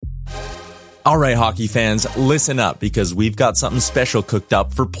All right, hockey fans, listen up because we've got something special cooked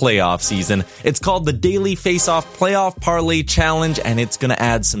up for playoff season. It's called the Daily Face-Off Playoff Parlay Challenge, and it's going to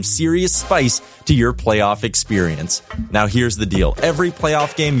add some serious spice to your playoff experience. Now, here's the deal. Every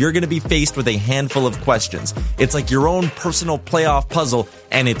playoff game, you're going to be faced with a handful of questions. It's like your own personal playoff puzzle,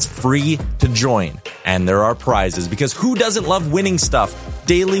 and it's free to join. And there are prizes, because who doesn't love winning stuff?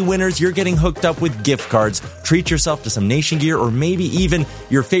 Daily winners, you're getting hooked up with gift cards. Treat yourself to some Nation gear or maybe even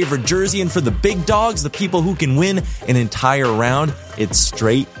your favorite jersey. And for the big dogs, the people who can win an entire round, it's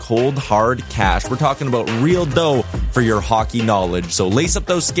straight, cold, hard cash. We're talking about real dough for your hockey knowledge. So lace up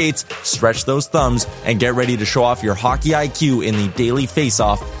those skates, stretch those thumbs, and get ready to show off your hockey IQ in the Daily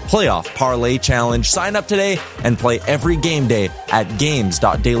Face-Off Playoff Parlay Challenge. Sign up today and play every game day at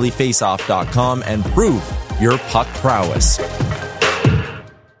games.dailyfaceoff.com and prove your puck prowess.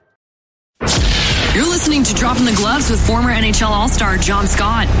 You're listening to Dropping the Gloves with former NHL All-Star John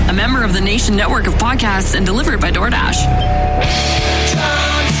Scott, a member of the Nation network of podcasts and delivered by DoorDash.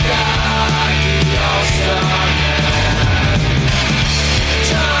 John Scott, the All-Star man.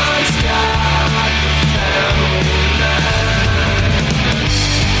 John Scott, the family man.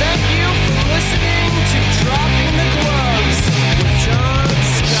 Thank you for listening to Dropping the Gloves with John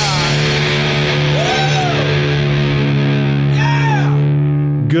Scott. Woo! Yeah!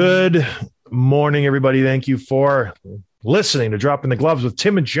 Good morning, everybody. Thank you for listening to Dropping the Gloves with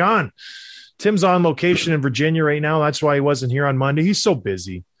Tim and John. Tim's on location in Virginia right now. That's why he wasn't here on Monday. He's so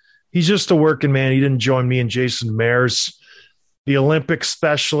busy. He's just a working man. He didn't join me and Jason Mares, the Olympic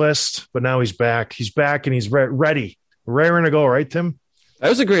specialist, but now he's back. He's back and he's ready. Raring to go, right, Tim? That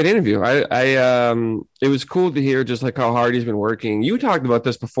was a great interview. It was cool to hear just like how hard he's been working. You talked about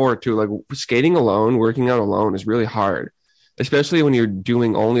this before too, like skating alone, working out alone is really hard. Especially when you're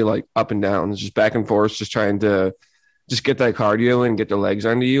doing only like up and downs, just back and forth, just trying to just get that cardio and get the legs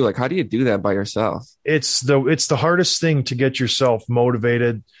under you. Like, how do you do that by yourself? It's the hardest thing to get yourself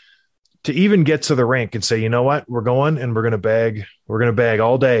motivated to even get to the rink and say, you know what, we're going and we're going to bag. We're going to bag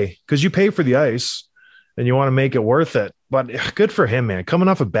all day because you pay for the ice and you want to make it worth it. But good for him, man. Coming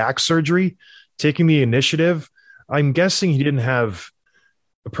off of back surgery, taking the initiative. I'm guessing he didn't have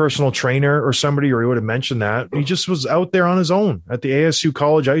a personal trainer or somebody, or he would have mentioned that. He just was out there on his own at the ASU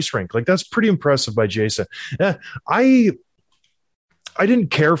college ice rink. Like, that's pretty impressive by Jason. I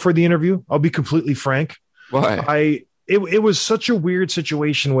didn't care for the interview. I'll be completely frank. Why? It was such a weird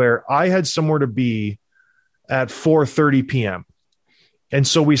situation where I had somewhere to be at 4:30 p.m. And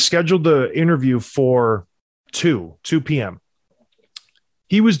so we scheduled the interview for 2 p.m.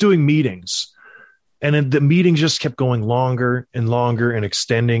 He was doing meetings. And then the meeting just kept going longer and longer and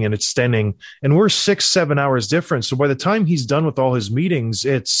extending. And we're 6-7 hours different. So by the time he's done with all his meetings,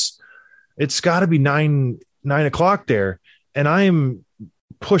 it's got to be 9 o'clock there. And I'm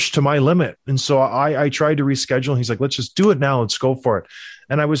pushed to my limit. And so I tried to reschedule. And he's like, let's just do it now. Let's go for it.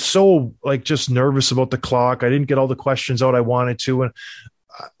 And I was so like just nervous about the clock. I didn't get all the questions out I wanted to. And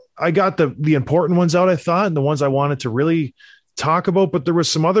I got the important ones out, I thought, and the ones I wanted to really talk about, but there were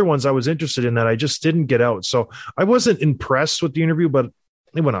some other ones I was interested in that I just didn't get out. So I wasn't impressed with the interview, but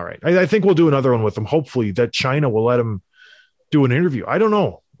it went all right. I think we'll do another one with him. Hopefully that China will let him do an interview. I don't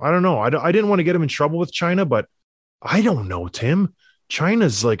know. I didn't want to get him in trouble with China, but I don't know, Tim.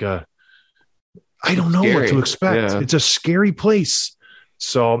 China's like I don't know what to expect. Yeah. It's a scary place.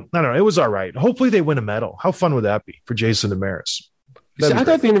 So I don't know. It was all right. Hopefully they win a medal. How fun would that be for Jason Damaris? I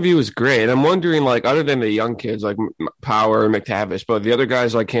thought the interview was great. I'm wondering, like, other than the young kids like Power and McTavish, but the other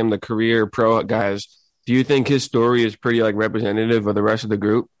guys like him, the career pro guys, do you think his story is pretty like representative of the rest of the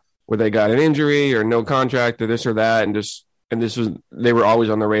group, where they got an injury or no contract or this or that, they were always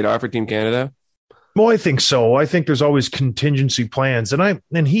on the radar for Team Canada? Well, I think so. I think there's always contingency plans,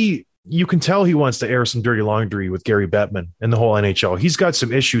 you can tell he wants to air some dirty laundry with Gary Bettman and the whole NHL. He's got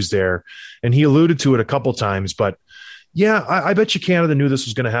some issues there, and he alluded to it a couple times, but. Yeah, I bet you Canada knew this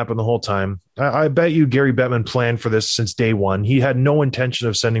was going to happen the whole time. I bet you Gary Bettman planned for this since day one. He had no intention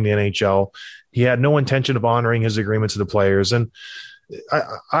of sending the NHL. He had no intention of honoring his agreement to the players. And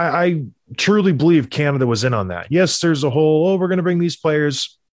I truly believe Canada was in on that. Yes, there's a whole, we're going to bring these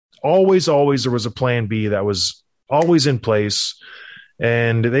players. Always there was a plan B that was always in place.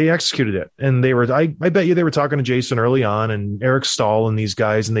 And they executed it. And I bet you they were talking to Jason early on and Eric Stahl and these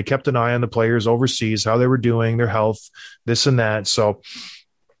guys, and they kept an eye on the players overseas, how they were doing, their health, this and that. So,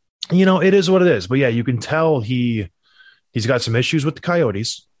 it is what it is. But yeah, you can tell he's got some issues with the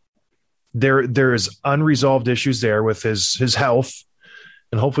Coyotes. There's unresolved issues there with his health.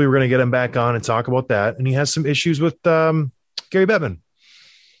 And hopefully we're going to get him back on and talk about that. And he has some issues with Gary Bettman,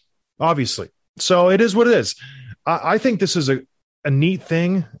 obviously. So it is what it is. I think this is a neat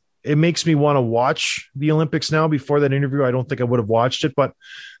thing it makes me want to watch the Olympics now. Before that interview, I don't think I would have watched it, but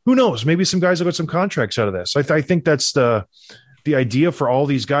who knows? Maybe some guys will get some contracts out of this. I think that's the idea for all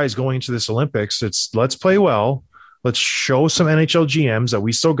these guys going into this Olympics. It's let's play well. Let's show some NHL GMs that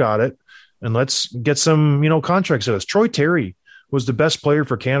we still got it, and let's get some, contracts out of this. Troy Terry was the best player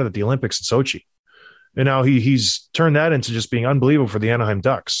for Canada at the Olympics in Sochi. And now he's turned that into just being unbelievable for the Anaheim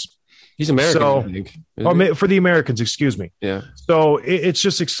Ducks. He's American, so, I think. For the Americans, excuse me. Yeah. So it's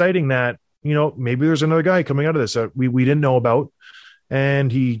just exciting that, maybe there's another guy coming out of this that we didn't know about,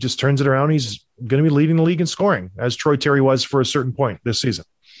 and he just turns it around. He's going to be leading the league in scoring, as Troy Terry was for a certain point this season.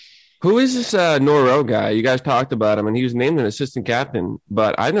 Who is this Noro guy? You guys talked about him, and he was named an assistant captain,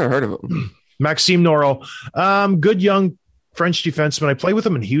 but I've never heard of him. Maxime Noro. Good young French defenseman. I played with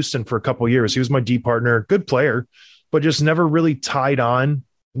him in Houston for a couple of years. He was my D partner, good player, but just never really tied on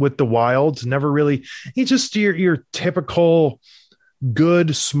with the Wild. Never really. He's just your typical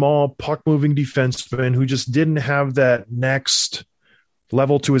good, small, puck moving defenseman who just didn't have that next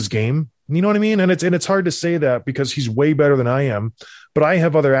level to his game. You know what I mean? And it's hard to say that because he's way better than I am, but I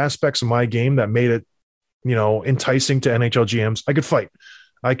have other aspects of my game that made it, enticing to NHL GMs. I could fight.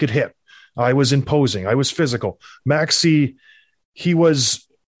 I could hit. I was imposing. I was physical. Maxi, he was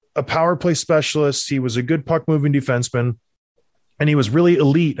a power play specialist. He was a good puck moving defenseman, and he was really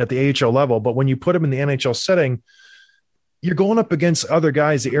elite at the AHL level. But when you put him in the NHL setting, you're going up against other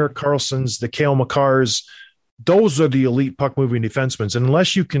guys, the Erik Karlssons, the Cale Makars. Those are the elite puck moving defensemen. And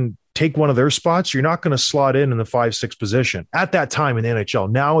unless you can take one of their spots, you're not going to slot in the 5-6 position at that time in the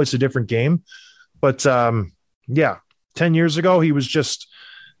NHL. Now it's a different game. But 10 years ago, he was just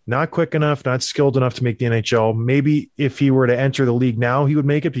not quick enough, not skilled enough to make the NHL. Maybe if he were to enter the league now, he would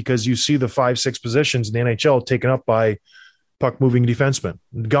make it, because you see the 5-6 positions in the NHL taken up by puck moving defensemen.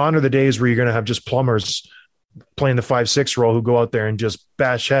 Gone are the days where you're going to have just plumbers playing the 5-6 role who go out there and just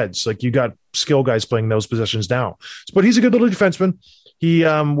bash heads. Like, you got skill guys playing those positions now. But he's a good little defenseman. He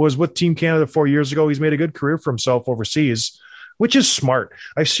was with Team Canada 4 years ago. He's made a good career for himself overseas, which is smart.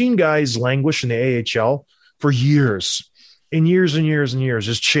 I've seen guys languish in the AHL for years. In years and years and years,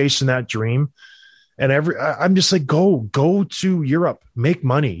 just chasing that dream. And I'm just like, go to Europe, make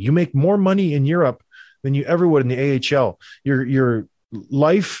money. You make more money in Europe than you ever would in the AHL. Your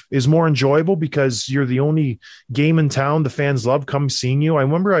life is more enjoyable because you're the only game in town the fans love come seeing you. I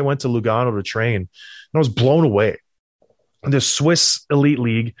remember I went to Lugano to train, and I was blown away. The Swiss Elite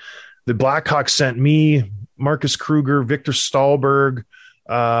League, the Blackhawks sent me, Marcus Kruger, Victor Stahlberg,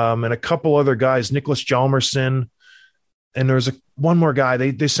 and a couple other guys, Nicholas Hjalmarsson. And there was one more guy.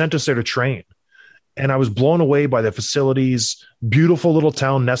 They sent us there to train. And I was blown away by the facilities. Beautiful little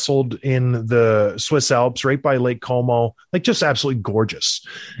town nestled in the Swiss Alps, right by Lake Como. Like, just absolutely gorgeous.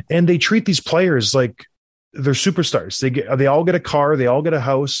 And they treat these players like they're superstars. They all get a car. They all get a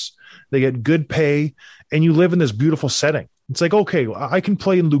house. They get good pay. And you live in this beautiful setting. It's like, okay, I can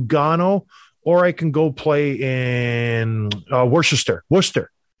play in Lugano, or I can go play in Worcester.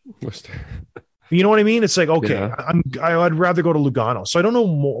 You know what I mean? It's like, okay, yeah. I'd rather go to Lugano. So I don't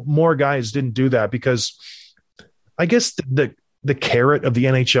know more guys didn't do that, because I guess the carrot of the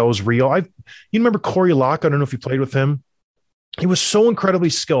NHL is real. You remember Corey Locke? I don't know if you played with him. He was so incredibly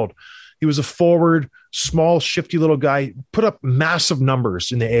skilled. He was a forward, small, shifty little guy, put up massive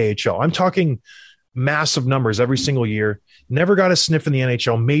numbers in the AHL. I'm talking massive numbers every single year. Never got a sniff in the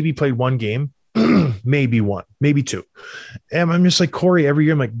NHL. Maybe played one game. Maybe one, maybe two. And I'm just like, Corey, every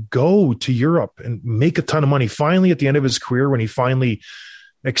year I'm like, go to Europe and make a ton of money. Finally, at the end of his career, when he finally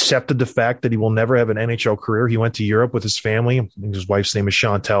accepted the fact that he will never have an NHL career, he went to Europe with his family. I think his wife's name is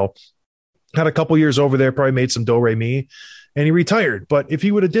Chantel. Had a couple years over there, probably made some do-re-mi, and he retired. But if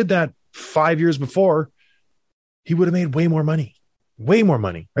he would have did that 5 years before, he would have made way more money. Way more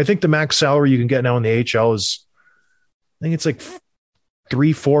money. I think the max salary you can get now in the AHL is, I think it's like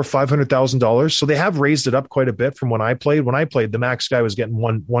 $300,000-$500,000. So they have raised it up quite a bit from when I played. When I played, the max guy was getting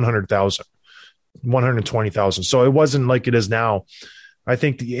 $100,000, $120,000. So it wasn't like it is now. I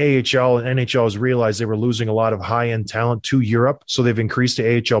think the AHL and NHL has realized they were losing a lot of high-end talent to Europe. So they've increased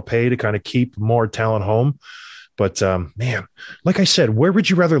the AHL pay to kind of keep more talent home. But man, like I said, where would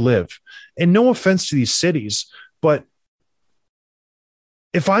you rather live? And no offense to these cities, but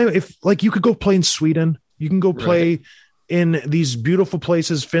if like, you could go play in Sweden, you can go play in these beautiful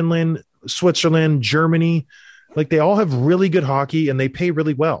places, Finland, Switzerland, Germany. Like, they all have really good hockey and they pay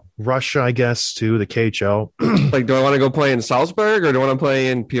really well. Russia, I guess, too, the KHL. Like, do I want to go play in Salzburg or do I want to play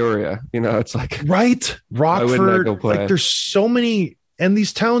in Peoria? You know, it's like, right. Rockford. I would not go play. Like, there's so many, and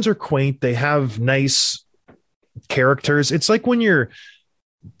these towns are quaint. They have nice characters. It's like when you're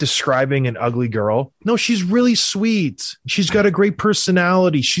describing an ugly girl. No, she's really sweet. She's got a great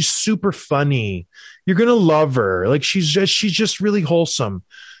personality. She's super funny. You're gonna love her. Like she's just really wholesome.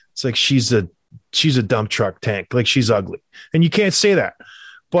 It's like she's a dump truck tank. Like she's ugly, and you can't say that.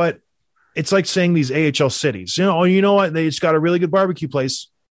 But it's like saying these AHL cities. You know what? It's got a really good barbecue place.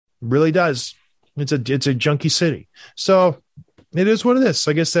 It really does. It's a junky city. So it is what it is.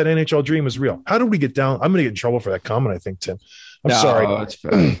 I guess that NHL dream is real. How did we get down? I'm gonna get in trouble for that comment, I think, Tim. I'm sorry. That's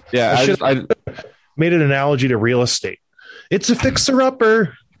fair. Yeah, I made an analogy to real estate. It's a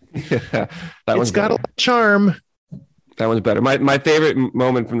fixer-upper. Yeah, it's got a charm. That one's better. My favorite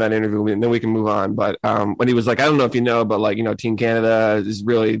moment from that interview, and then we can move on. But when he was like, I don't know if you know, but like, Team Canada is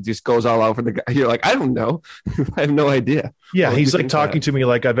really just goes all out for the guy. You're like, I don't know. I have no idea. Yeah, he's like talking to me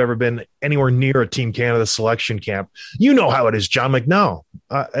like I've ever been anywhere near a Team Canada selection camp. You know how it is, John. I'm like, no,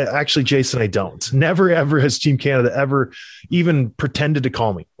 actually, Jason, I don't. Never, ever has Team Canada ever even pretended to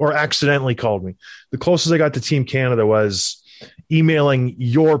call me or accidentally called me. The closest I got to Team Canada was emailing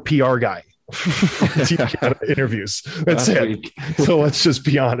your PR guy. Team Canada interviews. That's it. So let's just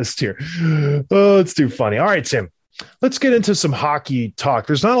be honest here. Oh, it's too funny. All right, Tim. Let's get into some hockey talk.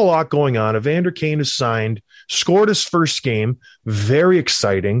 There's not a lot going on. Evander Kane is signed, scored his first game. Very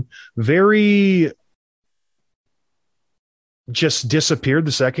exciting. Very just disappeared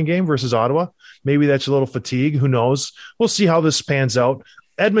the second game versus Ottawa. Maybe that's a little fatigue. Who knows? We'll see how this pans out.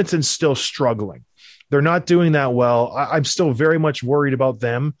 Edmonton's still struggling. They're not doing that well. I'm still very much worried about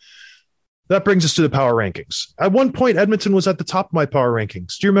them. That brings us to the power rankings. At one point, Edmonton was at the top of my power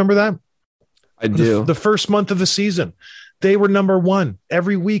rankings. Do you remember that? I do. The first month of the season, they were number one.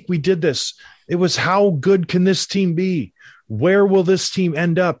 Every week we did this. It was how good can this team be? Where will this team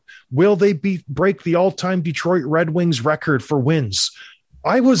end up? Will they break the all-time Detroit Red Wings record for wins?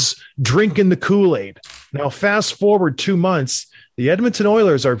 I was drinking the Kool-Aid. Now, fast forward 2 months, the Edmonton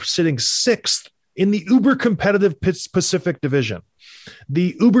Oilers are sitting sixth in the uber competitive Pacific Division,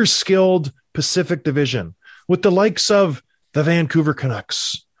 the uber skilled Pacific Division, with the likes of the Vancouver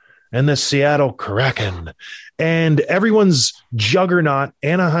Canucks and the Seattle Kraken and everyone's juggernaut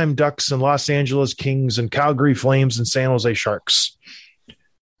Anaheim Ducks and Los Angeles Kings and Calgary Flames and San Jose Sharks.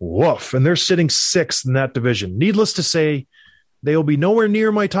 Woof. And they're sitting sixth in that division. Needless to say, they will be nowhere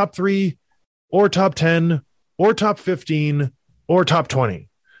near my top 3 or top 10 or top 15 or top 20.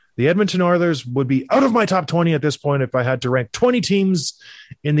 The Edmonton Oilers would be out of my top 20 at this point if I had to rank 20 teams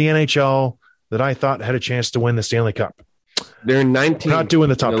in the NHL that I thought had a chance to win the Stanley Cup. They're 19th. Not doing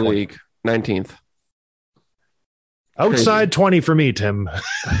the top in the 20. league. 19th. Outside Crazy. 20 for me, Tim.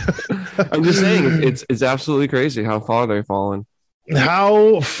 I'm just saying, it's absolutely crazy how far they've fallen.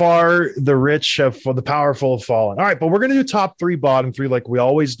 How far the rich the powerful have fallen. All right, but we're going to do top 3, bottom 3 like we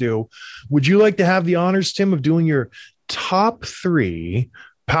always do. Would you like to have the honors, Tim, of doing your top 3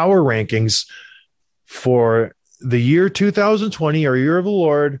 power rankings for the year 2020, or year of the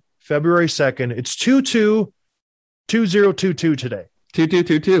Lord, February 2nd? It's 2022 today.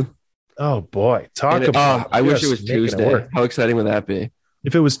 2222. Oh boy, talk about. I wish it was Tuesday. How exciting would that be?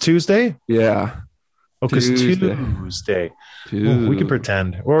 If it was Tuesday? Yeah. Oh, because Tuesday. Well, we can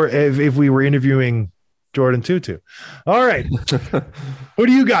pretend. Or if we were interviewing Jordan Tutu. All right. Who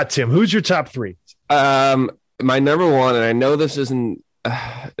do you got, Tim? Who's your top 3? My number 1, and I know this isn't.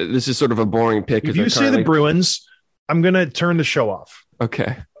 This is sort of a boring pick. If you say the Bruins, I'm going to turn the show off.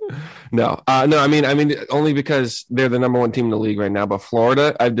 Okay. No. I mean, only because they're the number 1 team in the league right now. But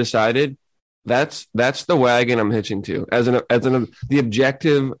Florida, I've decided that's the wagon I'm hitching to as the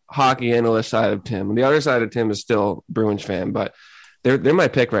objective hockey analyst side of Tim. And the other side of Tim is still Bruins fan, but they're my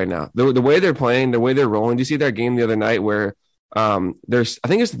pick right now. The way they're playing, the way they're rolling. Do you see that game the other night where I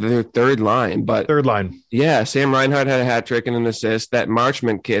think it's their third line? Yeah, Sam Reinhart had a hat trick and an assist. That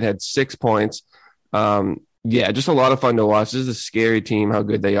Marchment kid had 6 points. Yeah, just a lot of fun to watch. This is a scary team, how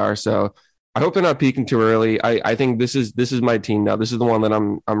good they are. So I hope they're not peaking too early. I think this is my team now. This is the one that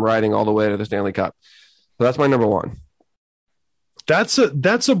I'm riding all the way to the Stanley Cup. So that's my number 1. That's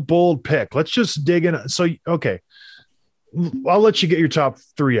a bold pick. Let's just dig in. So okay, I'll let you get your top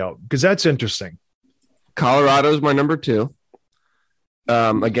 3 out because that's interesting. Colorado's my number 2.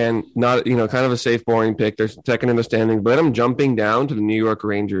 Again, not kind of a safe, boring pick. They're second in the standings, but I'm jumping down to the New York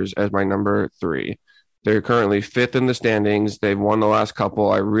Rangers as my number 3. They're currently 5th in the standings. They've won the last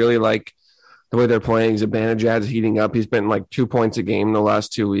couple. I really like the way they're playing. Zibanejad's heating up. He's been like 2 points a game the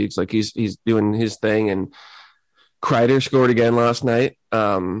last 2 weeks. Like he's doing his thing. And Kreider scored again last night.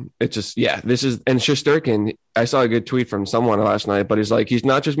 It's just, this is, and Shesterkin, I saw a good tweet from someone last night, but he's like, he's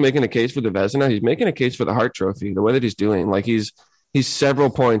not just making a case for the Vezina. He's making a case for the Hart Trophy, the way that he's doing. Like he's He's several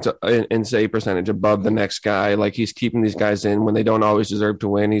points in save percentage above the next guy. Like he's keeping these guys in when they don't always deserve to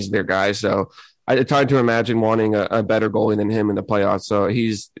win. He's their guy. So it's hard to imagine wanting a better goalie than him in the playoffs. So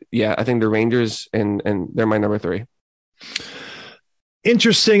I think the Rangers and they're my number 3.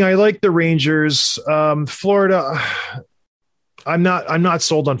 Interesting. I like the Rangers. Florida. I'm not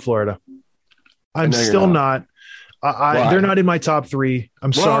sold on Florida. I'm still not. They're not in my top 3.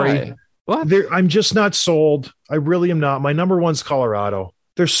 I'm sorry. What? I'm just not sold. I really am not. My number 1's Colorado.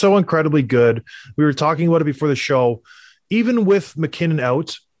 They're so incredibly good. We were talking about it before the show. Even with McKinnon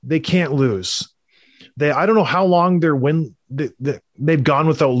out, they can't lose. I don't know how long they've gone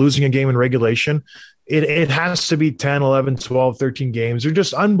without losing a game in regulation. It has to be 10, 11, 12, 13 games. They're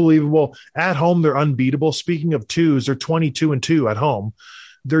just unbelievable. At home, they're unbeatable. Speaking of 2s, they're 22-2 at home.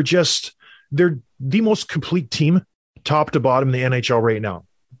 They're the most complete team, top to bottom, in the NHL right now,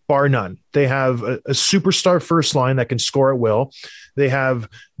 bar none. They have a superstar first line that can score at will. They have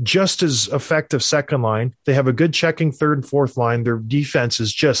just as effective second line. They have a good checking third and fourth line. Their defense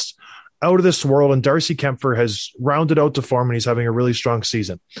is just out of this world, and Darcy Kempfer has rounded out to form, and he's having a really strong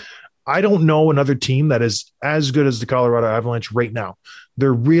season. I don't know another team that is as good as the Colorado Avalanche right now.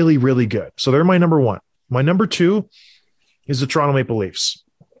 They're really, really good. So they're my number 1. My number 2 is the Toronto Maple Leafs.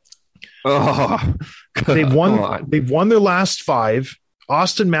 Oh, they've won their last 5.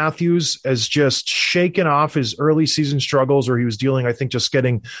 Austin Matthews has just shaken off his early season struggles, or he was dealing, I think, just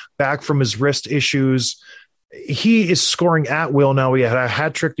getting back from his wrist issues. He is scoring at will now. He had a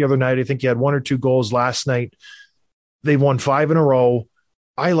hat trick the other night. I think he had 1 or 2 goals last night. They've won 5 in a row.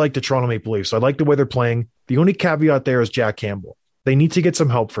 I like the Toronto Maple Leafs. I like the way they're playing. The only caveat there is Jack Campbell. They need to get some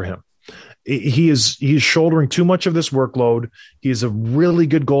help for him. He is shouldering too much of this workload. He is a really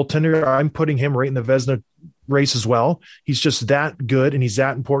good goaltender. I'm putting him right in the Vezina race as well. He's just that good, and he's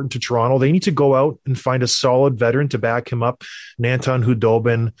that important to Toronto. They need to go out and find a solid veteran to back him up. Anton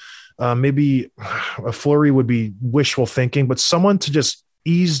Khudobin, maybe a Fleury would be wishful thinking, but someone to just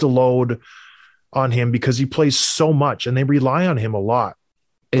ease the load on him because he plays so much, and they rely on him a lot.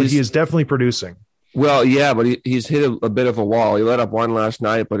 But he is definitely producing. Well, yeah, but he's hit a bit of a wall. He let up 1 last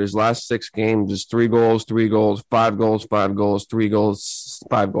night, but his last 6 games is 3 goals, 3 goals, 5 goals, 5 goals, 3 goals,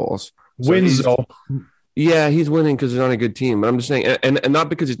 5 goals. Wins, though. Yeah, he's winning because he's on a good team. But I'm just saying, and not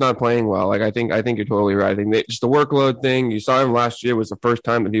because he's not playing well. Like I think you're totally right. I think just the workload thing. You saw him last year was the first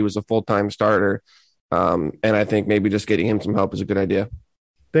time that he was a full-time starter, and I think maybe just getting him some help is a good idea.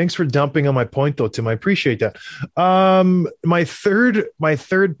 Thanks for dumping on my point, though, Tim. I appreciate that. My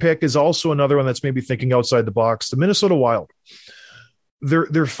third pick is also another one that's maybe thinking outside the box. The Minnesota Wild.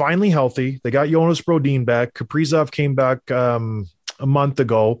 They're finally healthy. They got Jonas Brodin back. Kaprizov came back a month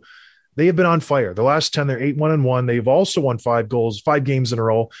ago. They have been on fire. The last 10, they're 8-1-1. They've also won 5 games in a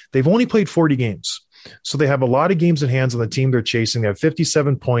row. They've only played 40 games. So they have a lot of games in hands on the team they're chasing. They have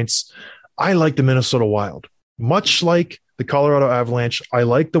 57 points. I like the Minnesota Wild. Much like the Colorado Avalanche, I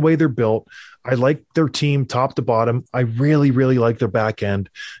like the way they're built. I like their team top to bottom. I really, really like their back end.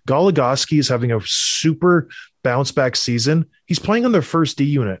 Goligoski is having a super bounce back season. He's playing on their first D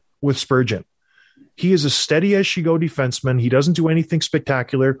unit with Spurgeon. He is a steady as she go defenseman. He doesn't do anything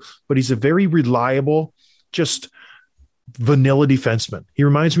spectacular, but he's a very reliable, just vanilla defenseman. He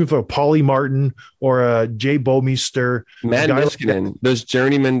reminds me of a Paulie Martin or a Jay Bouwmeester. Matt Niskanen, those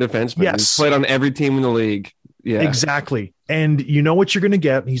journeyman defensemen. Yes. He's played on every team in the league. Yeah, exactly. And you know what you're going to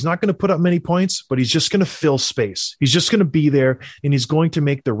get. He's not going to put up many points, but he's just going to fill space. He's just going to be there, and he's going to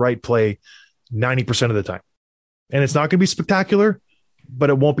make the right play 90% of the time. And it's not going to be spectacular,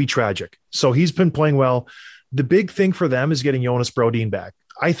 but it won't be tragic. So he's been playing well. The big thing for them is getting Jonas Brodin back.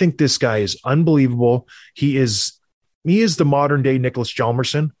 I think this guy is unbelievable. He is the modern day Nicholas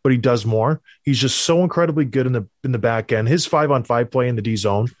Hjalmarsson, but he does more. He's just so incredibly good in the back end. His 5-on-5 play in the D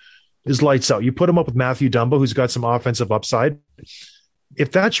zone is lights out. You put him up with Matthew Dumba, who's got some offensive upside.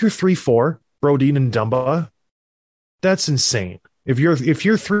 If that's your 3-4, Brodin and Dumba, that's insane. If your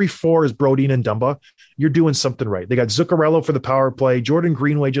 3-4 is Brodin and Dumba, you're doing something right. They got Zuccarello for the power play. Jordan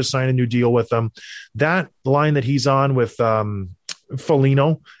Greenway just signed a new deal with them. That line that he's on with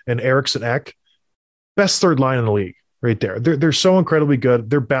Foligno and Eriksson Ek, best third line in the league right there. They're so incredibly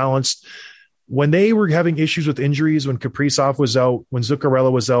good. They're balanced. When they were having issues with injuries, when Kaprizov was out, when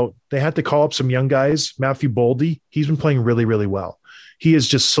Zuccarello was out, they had to call up some young guys. Matthew Boldy, he's been playing really, really well. He has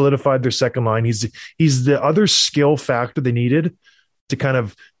just solidified their second line. He's the other skill factor they needed to kind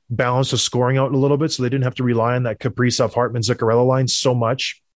of balance the scoring out a little bit, so they didn't have to rely on that Kaprizov, Hartman, Zuccarello line so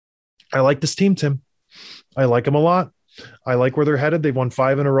much. I like this team, Tim. I like them a lot. I like where they're headed. They've won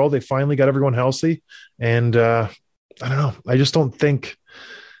 5 in a row. They finally got everyone healthy. And I don't know. I just don't think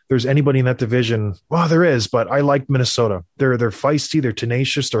there's anybody in that division. Well, there is, but I like Minnesota. They're feisty, they're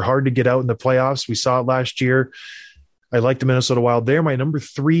tenacious, they're hard to get out in the playoffs. We saw it last year. I like the Minnesota Wild. They're my number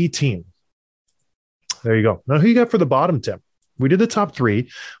 3 team. There you go. Now, who you got for the bottom, Tim? We did the top 3.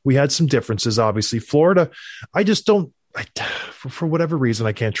 We had some differences, obviously. Florida, I just don't, for whatever reason,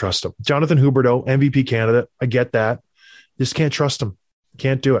 I can't trust him. Jonathan Huberdeau, MVP candidate. I get that. Just can't trust him.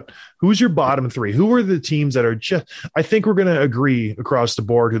 Can't do it. Who's your bottom 3? Who are the teams that are just, I think we're going to agree across the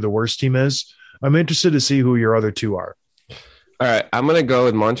board who the worst team is. I'm interested to see who your other 2 are. All right, I'm going to go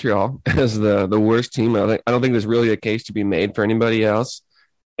with Montreal as the worst team. I don't think there's really a case to be made for anybody else.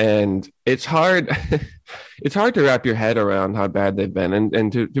 And it's hard it's hard to wrap your head around how bad they've been.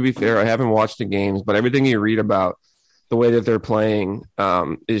 And to be fair, I haven't watched the games, but everything you read about the way that they're playing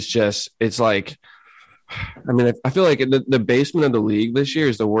is just, it's like, I mean, I feel like the basement of the league this year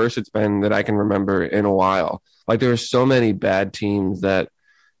is the worst it's been that I can remember in a while. Like there are so many bad teams that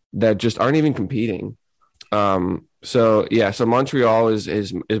just aren't even competing. So Montreal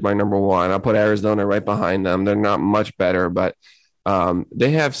is my number 1. I'll put Arizona right behind them. They're not much better, but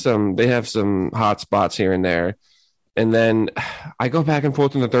they have some hot spots here and there. And then I go back and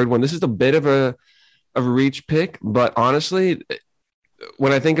forth in the third one. This is a bit of a reach pick, but honestly,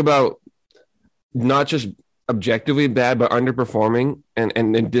 when I think about not just objectively bad, but underperforming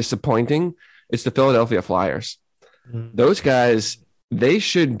and disappointing, it's the Philadelphia Flyers. Mm-hmm. Those guys, they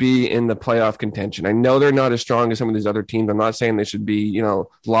should be in the playoff contention. I know they're not as strong as some of these other teams. I'm not saying they should be,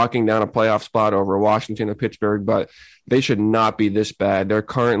 locking down a playoff spot over Washington or Pittsburgh, but they should not be this bad. They're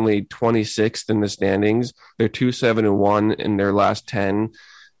currently 26th in the standings. They're 2-7-1 in their last 10.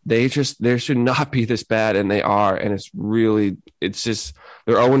 They should not be this bad, and they are. And it's just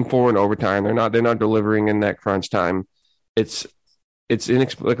they're 0-4 in overtime. They're not delivering in that crunch time. It's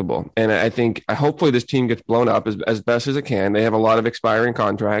inexplicable. And I think hopefully this team gets blown up as best as it can. They have a lot of expiring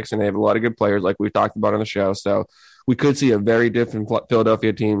contracts, and they have a lot of good players like we've talked about on the show. So we could see a very different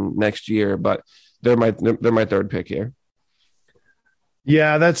Philadelphia team next year, but they're my third pick here.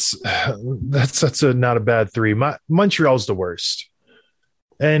 Yeah, that's not a bad 3. Montreal's the worst.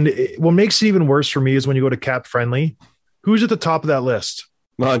 And what makes it even worse for me is when you go to Cap Friendly, who's at the top of that list?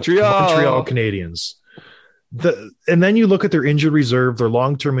 Montreal Canadiens. And then you look at their injured reserve, their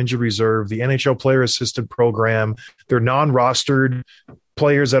long-term injured reserve, the NHL player assistant program, their non-rostered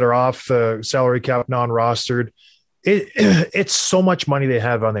players that are off the salary cap, non-rostered. It's so much money they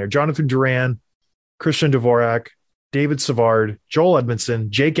have on there. Jonathan Duran, Christian Dvorak, David Savard, Joel Edmondson,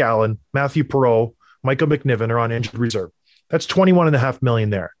 Jake Allen, Matthew Perreault, Michael McNiven are on injured reserve. That's $21.5 million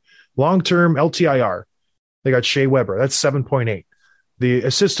there. Long-term LTIR, they got Shea Weber. That's 7.8. The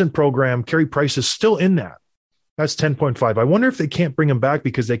assistant program, Carey Price, is still in that. That's 10.5. I wonder if they can't bring him back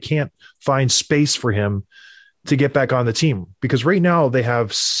because they can't find space for him to get back on the team. Because right now they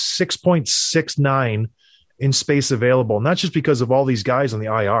have 6.69 in space available, not just because of all these guys on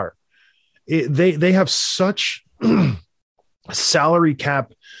the IR. They have such salary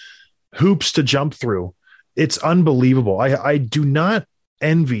cap hoops to jump through. It's unbelievable. I do not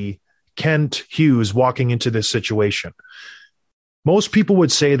envy Kent Hughes walking into this situation. Most people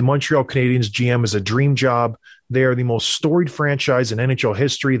would say the Montreal Canadiens GM is a dream job. They are the most storied franchise in NHL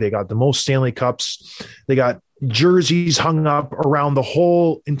history. They got the most Stanley Cups. They got jerseys hung up around the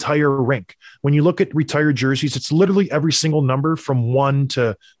whole entire rink. When you look at retired jerseys, it's literally every single number from 1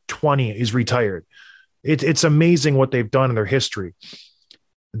 to 20 is retired. It's amazing what they've done in their history.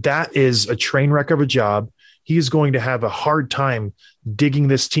 That is a train wreck of a job. He is going to have a hard time digging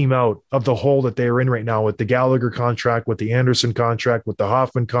this team out of the hole that they're in right now with the Gallagher contract, with the Anderson contract, with the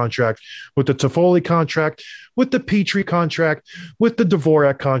Hoffman contract, with the Toffoli contract, with the Petrie contract, with the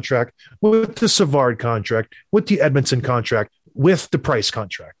Dvorak contract, with the Savard contract, with the Edmondson contract, with the Price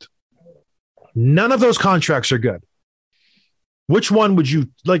contract. None of those contracts are good. Which one would you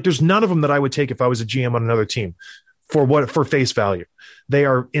like? There's none of them that I would take if I was a GM on another team for face value. They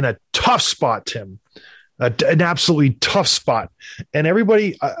are in a tough spot, Tim. An absolutely tough spot. And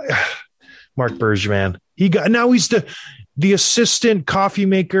everybody, Marc Bergevin, he's the assistant coffee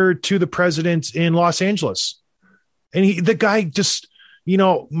maker to the president in Los Angeles. And the guy just,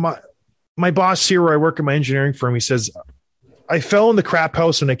 my boss here where I work in my engineering firm, he says, I fell in the crap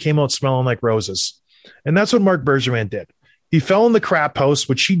house and I came out smelling like roses. And that's what Marc Bergevin did. He fell in the crap house,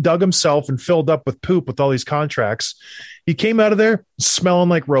 which he dug himself and filled up with poop with all these contracts. He came out of there smelling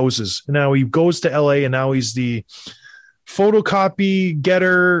like roses. Now he goes to LA and now he's the photocopy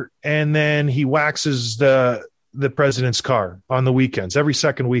getter. And then he waxes the president's car on the weekends. Every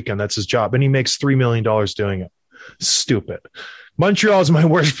second weekend, that's his job. And he makes $3 million doing it. Stupid. Montreal is my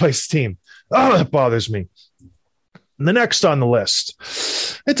worst place team. Oh, that bothers me. And the next on the list,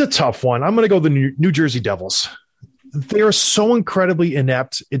 it's a tough one. I'm going to go the New Jersey Devils. They are so incredibly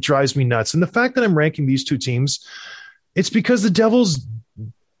inept. It drives me nuts. And the fact that I'm ranking these two teams, it's because the Devils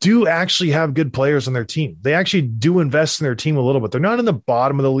do actually have good players on their team. They actually do invest in their team a little bit. They're not in the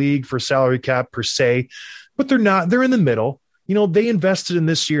bottom of the league for salary cap per se, but they're not. They're in the middle. You know, they invested in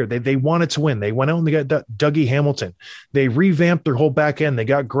this year. They wanted to win. They went out and they got Dougie Hamilton. They revamped their whole back end. They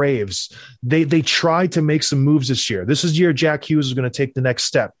got Graves. They tried to make some moves this year. This is the year Jack Hughes is going to take the next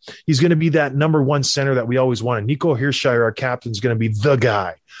step. He's going to be that number one center that we always wanted. Nico Hershiser, our captain, is going to be the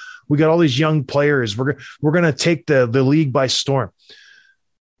guy. We got all these young players. We're going to take the league by storm.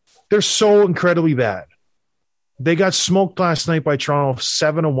 They're so incredibly bad. They got smoked last night by Toronto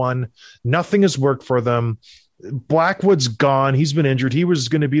 7-1. Nothing has worked for them. Blackwood's gone. He's been injured. He was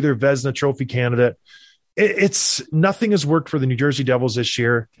going to be their Vezina Trophy candidate. It's nothing has worked for the New Jersey Devils this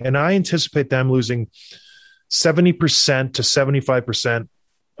year, and I anticipate them losing 70% to 75%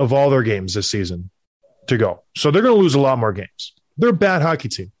 of all their games this season to go. So they're going to lose a lot more games. They're a bad hockey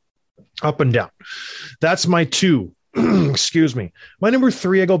team, up and down. That's my 2. Excuse me. My number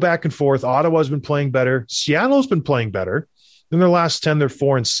 3, I go back and forth. Ottawa's been playing better. Seattle's been playing better. In their last 10, they're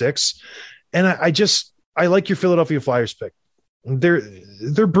 4-6. And I like your Philadelphia Flyers pick.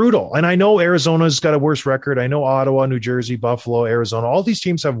 They're brutal. And I know Arizona's got a worse record. I know Ottawa, New Jersey, Buffalo, Arizona, all these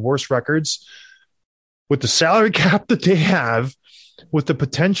teams have worse records. With the salary cap that they have, with the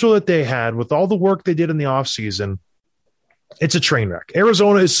potential that they had, with all the work they did in the offseason, it's a train wreck.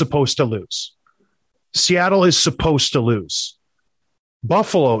 Arizona is supposed to lose. Seattle is supposed to lose.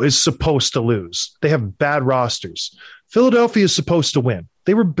 Buffalo is supposed to lose. They have bad rosters. Philadelphia is supposed to win.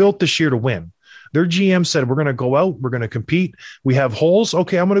 They were built this year to win. Their GM said, we're going to go out. We're going to compete. We have holes.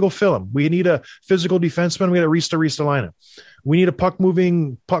 Okay, I'm going to go fill them. We need a physical defenseman. We got a Ristolainen. We need a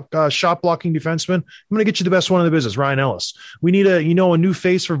puck-moving, shot-blocking defenseman. I'm going to get you the best one in the business, Ryan Ellis. We need a new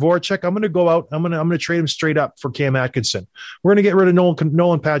face for Voracek. I'm going to go out. I'm going to trade him straight up for Cam Atkinson. We're going to get rid of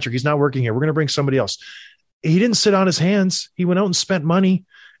Nolan Patrick. He's not working here. We're going to bring somebody else. He didn't sit on his hands. He went out and spent money.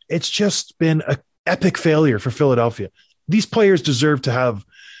 It's just been an epic failure for Philadelphia. These players deserve to have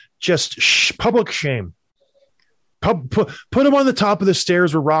just public shame. Put him on the top of the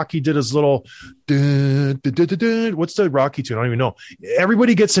stairs where Rocky did his little what's the Rocky tune? I don't even know.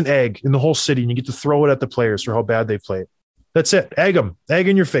 Everybody gets an egg in the whole city, and you get to throw it at the players for how bad they played. That's it. Egg them. Egg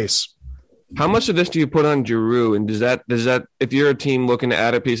in your face. How much of this do you put on Giroux? And does that if you're a team looking to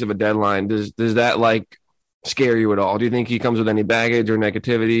add a piece of a deadline, does that like scare you at all? Do you think he comes with any baggage or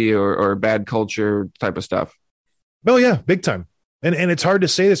negativity or bad culture type of stuff? Oh yeah, big time. And it's hard to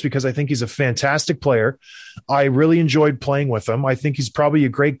say this because I think he's a fantastic player. I really enjoyed playing with him. I think he's probably a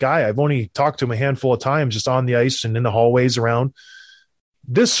great guy. I've only talked to him a handful of times just on the ice and in the hallways around.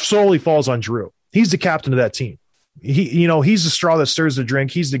 This solely falls on Giroux. He's the captain of that team. He's the straw that stirs the drink.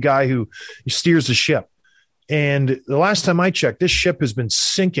 He's the guy who steers the ship. And the last time I checked, this ship has been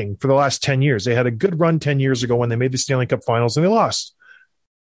sinking for the last 10 years. They had a good run 10 years ago when they made the Stanley Cup Finals and they lost.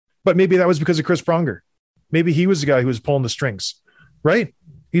 But maybe that was because of Chris Pronger. Maybe he was the guy who was pulling the strings. Right?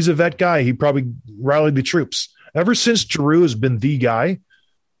 He's a vet guy. He probably rallied the troops. Ever since Giroux has been the guy,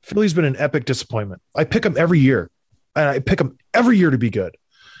 Philly's been an epic disappointment. I pick him every year, and I pick him every year to be good.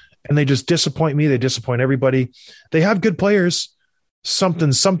 And they just disappoint me. They disappoint everybody. They have good players.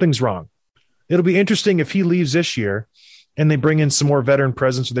 Something's wrong. It'll be interesting if he leaves this year and they bring in some more veteran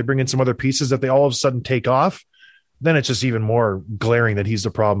presence or they bring in some other pieces that they all of a sudden take off. Then it's just even more glaring that he's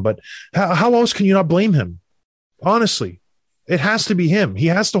the problem. But how else can you not blame him? Honestly. It has to be him. He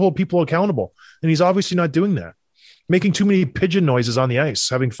has to hold people accountable. And he's obviously not doing that. Making too many pigeon noises on the ice,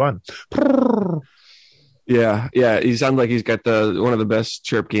 having fun. Yeah. He sounds like he's got one of the best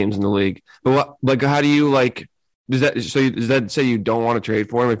chirp games in the league. But how do you does that say you don't want to trade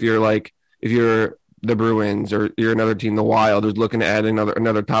for him if you're the Bruins or you're another team, the Wild, who's looking to add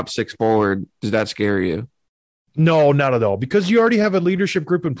another top 6 forward? Does that scare you? No, not at all. Because you already have a leadership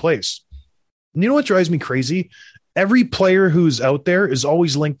group in place. And you know what drives me crazy? Every player who's out there is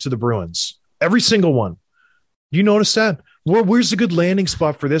always linked to the Bruins. Every single one. Do you notice that? Where's a good landing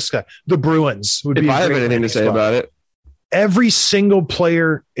spot for this guy? The Bruins would be. If I have anything to say about it. Every single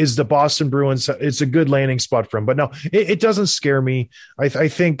player is the Boston Bruins. It's a good landing spot for him. But no, it doesn't scare me. I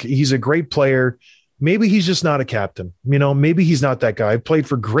think he's a great player. Maybe he's just not a captain. Maybe he's not that guy. I've played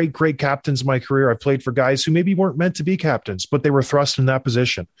for great captains in my career. I've played for guys who maybe weren't meant to be captains, but they were thrust in that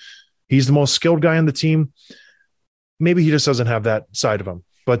position. He's the most skilled guy on the team. Maybe he just doesn't have that side of him.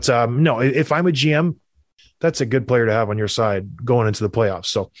 But no, if I'm a GM, that's a good player to have on your side going into the playoffs.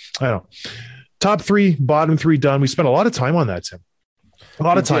 So I don't know. Top 3, bottom 3 done. We spent a lot of time on that, Tim. A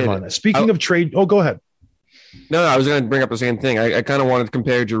lot of time on that. Speaking of trade, go ahead. No, I was going to bring up the same thing. I kind of wanted to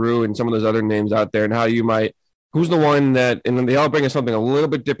compare Giroux and some of those other names out there and how you might, who's the one that, and they all bring us something a little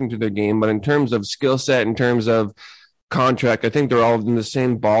bit different to their game, but in terms of skill set, in terms of contract, I think they're all in the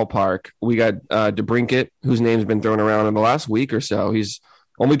same ballpark. We got DeBrincat, whose name's been thrown around in the last week or so. He's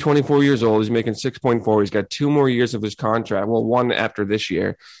only 24 years old. He's making 6.4. He's got 2 more years of his contract. Well, 1 after this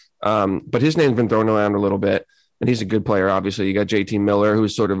year. But his name's been thrown around a little bit, and he's a good player, obviously. You got JT Miller,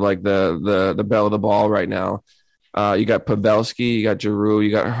 who's sort of like the belle of the ball right now. You got Pavelski, you got Giroux,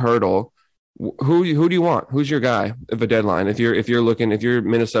 you got Hurdle. Who do you want? Who's your guy of a deadline? If you're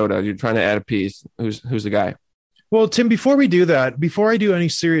Minnesota, you're trying to add a piece. Who's the guy? Well, Tim, before we do that, before I do any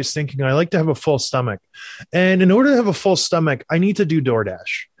serious thinking, I like to have a full stomach. And in order to have a full stomach, I need to do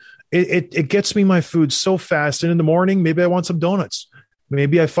DoorDash. It gets me my food so fast. And in the morning, maybe I want some donuts.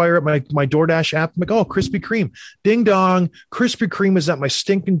 Maybe I fire up my DoorDash app. I'm like, oh, Krispy Kreme. Ding dong. Krispy Kreme is at my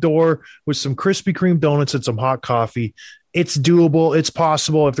stinking door with some Krispy Kreme donuts and some hot coffee. It's doable. It's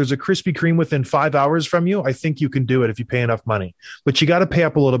possible. If there's a Krispy Kreme within 5 hours from you, I think you can do it if you pay enough money. But you got to pay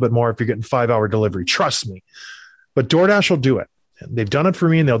up a little bit more if you're getting 5-hour delivery. Trust me. But DoorDash will do it. They've done it for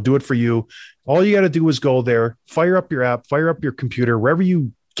me and they'll do it for you. All you got to do is go there, fire up your app, fire up your computer, wherever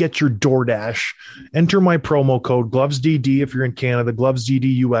you get your DoorDash, enter my promo code GlovesDD if you're in Canada,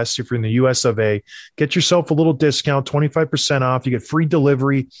 GlovesDD US if you're in the US of A. Get yourself a little discount, 25% off. You get free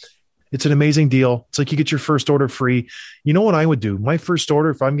delivery. It's an amazing deal. It's like you get your first order free. You know what I would do? My first order,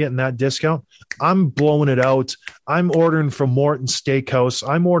 if I'm getting that discount, I'm blowing it out. I'm ordering from Morton Steakhouse.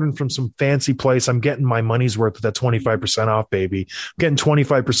 I'm ordering from some fancy place. I'm getting my money's worth with that 25% off, baby. I'm getting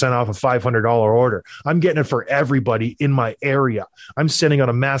 25% off a $500 order. I'm getting it for everybody in my area. I'm sending out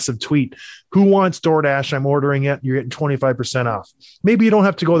a massive tweet. Who wants DoorDash? I'm ordering it. You're getting 25% off. Maybe you don't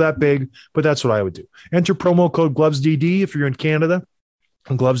have to go that big, but that's what I would do. Enter promo code GlovesDD if you're in Canada.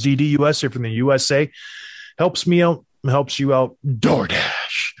 GlovesDD US if you're in the USA. Helps me out, helps you out.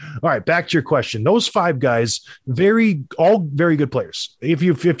 DoorDash. All right, back to your question. Those 5 guys, all very good players. If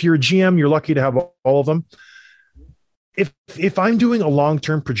you're a GM, you're lucky to have all of them. If I'm doing a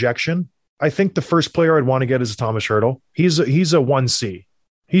long-term projection, I think the first player I'd want to get is Thomas Hurdle. He's a 1C.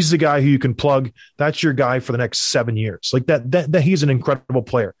 He's the guy who you can plug. That's your guy for the next 7 years. Like that he's an incredible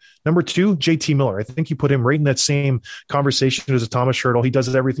player. Number 2, JT Miller. I think you put him right in that same conversation as a Thomas Hurdle. He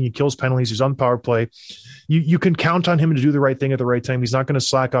does everything. He kills penalties. He's on the power play. You can count on him to do the right thing at the right time. He's not going to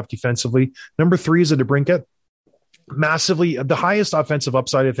slack off defensively. Number 3 is a DeBrincat. Massively, the highest offensive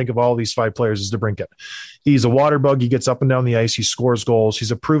upside, I think, of all of these 5 players is DeBrincat. He's a water bug. He gets up and down the ice. He scores goals.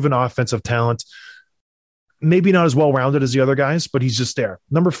 He's a proven offensive talent. Maybe not as well-rounded as the other guys, but he's just there.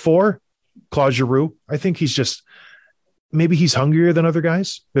 Number 4, Claude Giroux. I think maybe he's hungrier than other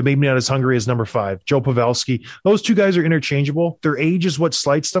guys, but maybe not as hungry as number 5, Joe Pavelski. Those 2 guys are interchangeable. Their age is what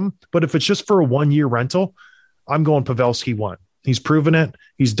slights them. But if it's just for a 1-year rental, I'm going Pavelski 1. He's proven it.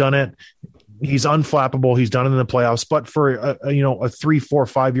 He's done it. He's unflappable. He's done it in the playoffs. But for a 3, 4,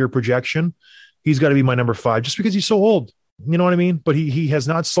 5-year projection, he's got to be my number 5 just because he's so old. You know what I mean? But he has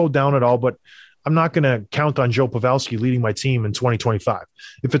not slowed down at all. But I'm not going to count on Joe Pavelski leading my team in 2025.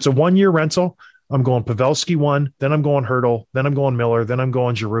 If it's a 1-year rental, I'm going Pavelski 1, then I'm going Hurdle, then I'm going Miller, then I'm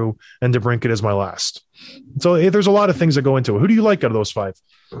going Giroux, and DeBrincat is my last. So there's a lot of things that go into it. Who do you like out of those 5?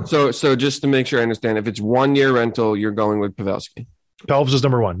 So just to make sure I understand, if it's 1-year rental, you're going with Pavelski. Pavs is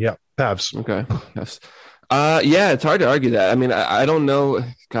number 1. Yeah, Pavs. Okay. Yes. Yeah, it's hard to argue that. I mean, I don't know.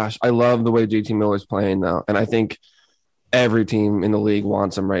 Gosh, I love the way JT Miller's playing now, and I think every team in the league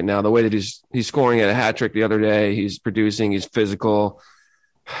wants him right now. The way that he's scoring at a hat trick the other day, he's producing, he's physical.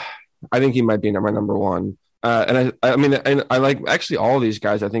 I think he might be my number 1. And I like actually all of these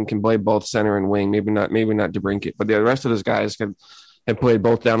guys. I think can play both center and wing. Maybe not DeBrincat, but the rest of those guys have played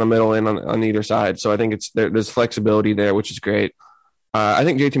both down the middle and on either side. So I think there's flexibility there, which is great. I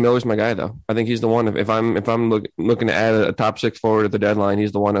think JT Miller's my guy, though. I think he's the one. If I'm looking to add a top 6 forward at the deadline,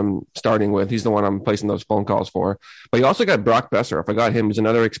 he's the one I'm starting with. He's the one I'm placing those phone calls for. But you also got Brock Besser. If I got him, he's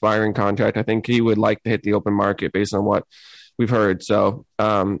another expiring contract. I think he would like to hit the open market based on what we've heard. So,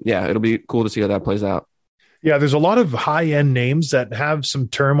 yeah, it'll be cool to see how that plays out. Yeah, there's a lot of high-end names that have some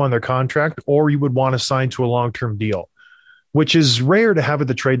term on their contract, or you would want to sign to a long-term deal, which is rare to have at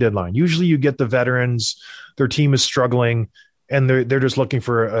the trade deadline. Usually you get the veterans, their team is struggling, and they're just looking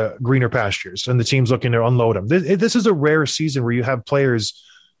for greener pastures, and the team's looking to unload them. This is a rare season where you have players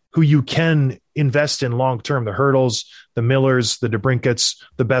who you can invest in long-term, the Hurdles, the Millers, the DeBrincats,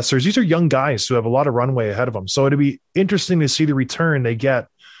 the Bessers. These are young guys who have a lot of runway ahead of them. So it'd be interesting to see the return they get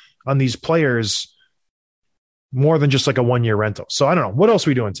on these players more than just like a 1-year rental. So I don't know. What else are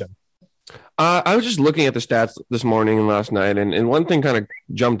we doing, Tim? I was just looking at the stats this morning and last night, and one thing kind of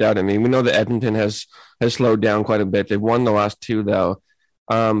jumped out at me. We know that Edmonton has slowed down quite a bit. They've won the last 2 though.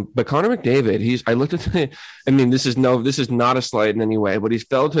 But Connor McDavid, I looked at this is not a slight in any way, but he's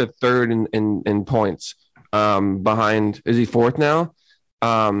fell to 3rd in points. Behind, is he 4th now?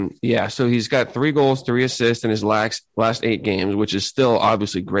 So he's got 3 goals, 3 assists in his last 8 games, which is still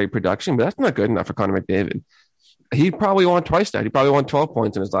obviously great production, but that's not good enough for Connor McDavid. He probably won twice that. He probably won 12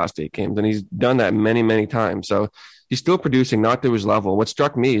 points in his last 8 games, and he's done that many, many times. So he's still producing, not to his level. What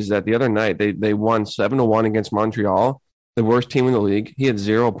struck me is that the other night they won 7-1 against Montreal, the worst team in the league. He had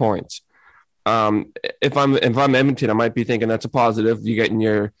 0 points. If I'm Edmonton, I might be thinking that's a positive. You're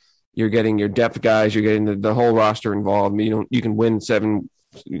getting your depth guys, you're getting the whole roster involved. You can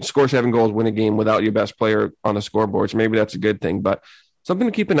score 7 goals, win a game without your best player on the scoreboard. So maybe that's a good thing, but something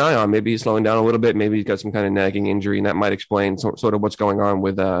to keep an eye on. Maybe he's slowing down a little bit. Maybe he's got some kind of nagging injury, and that might explain sort of what's going on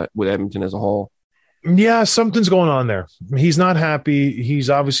with Edmonton as a whole. Yeah, something's going on there. He's not happy. He's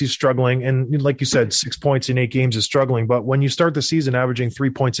obviously struggling. And like you said, 6 points in 8 games is struggling. But when you start the season averaging 3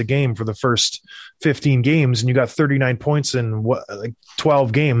 points a game for the first 15 games and you got 39 points in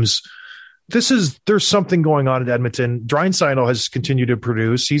 12 games, there's something going on at Edmonton. Draisaitl has continued to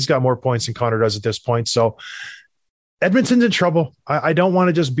produce. He's got more points than Connor does at this point. So Edmonton's in trouble. I don't want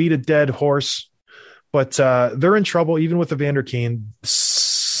to just beat a dead horse, but they're in trouble even with Evander Kane.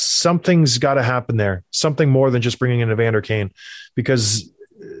 Something's got to happen there. Something more than just bringing in Evander Kane, because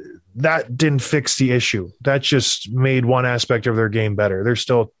that didn't fix the issue. That just made one aspect of their game better. They're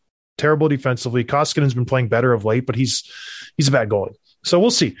still terrible defensively. Koskinen's been playing better of late, but he's a bad goalie. So we'll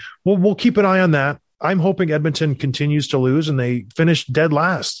see. We'll keep an eye on that. I'm hoping Edmonton continues to lose and they finish dead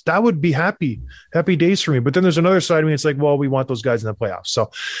last. That would be happy days for me. But then there's another side of me. It's like, well, we want those guys in the playoffs. So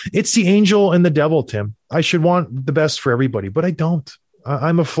it's the angel and the devil, Tim. I should want the best for everybody, but I don't.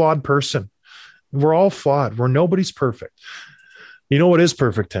 I'm a flawed person. We're all flawed. Nobody's perfect. You know what is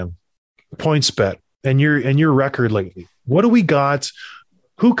perfect, Tim? PointsBet and your record lately. What do we got?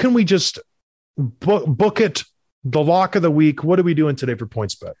 Who can we just book it? The lock of the week. What are we doing today for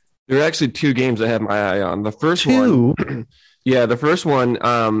PointsBet? There are actually 2 games I have my eye on. The first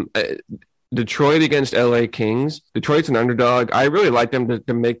one, Detroit against LA Kings. Detroit's an underdog. I really like them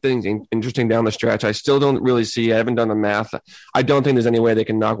to make things interesting down the stretch. I still don't really see. I haven't done the math. I don't think there's any way they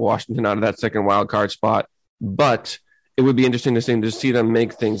can knock Washington out of that second wild card spot. But it would be interesting to see them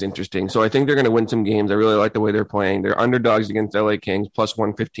make things interesting. So I think they're going to win some games. I really like the way they're playing. They're underdogs against LA Kings, plus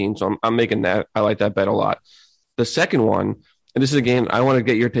 115. So I'm making that. I like that bet a lot. The second one, and this is a game I want to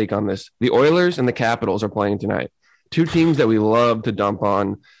get your take on this. The Oilers and the Capitals are playing tonight. 2 teams that we love to dump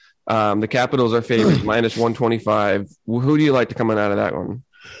on. The Capitals are favored minus 125. Who do you like to come out of that one?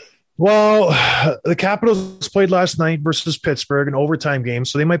 Well, the Capitals played last night versus Pittsburgh, an overtime game,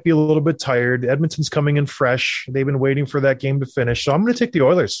 so they might be a little bit tired. Edmonton's coming in fresh. They've been waiting for that game to finish. So I'm going to take the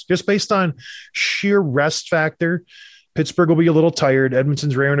Oilers just based on sheer rest factor. Pittsburgh will be a little tired.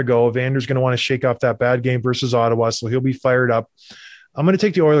 Edmonton's raring to go. Evander's going to want to shake off that bad game versus Ottawa, so he'll be fired up. I'm going to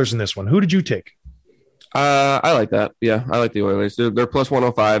take the Oilers in this one. Who did you take? I like that. Yeah, I like the Oilers. They're plus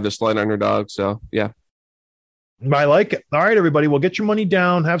 105, the slight underdog. So, yeah. I like it. All right, everybody. Well, get your money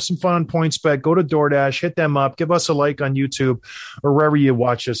down. Have some fun on PointsBet. Go to DoorDash. Hit them up. Give us a like on YouTube or wherever you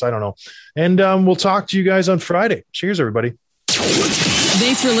watch us. I don't know. And we'll talk to you guys on Friday. Cheers, everybody.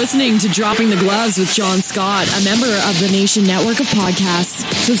 Thanks for listening to Dropping the Gloves with John Scott, a member of the Nation Network of Podcasts.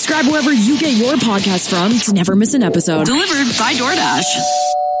 Subscribe wherever you get your podcasts from to never miss an episode. Delivered by DoorDash.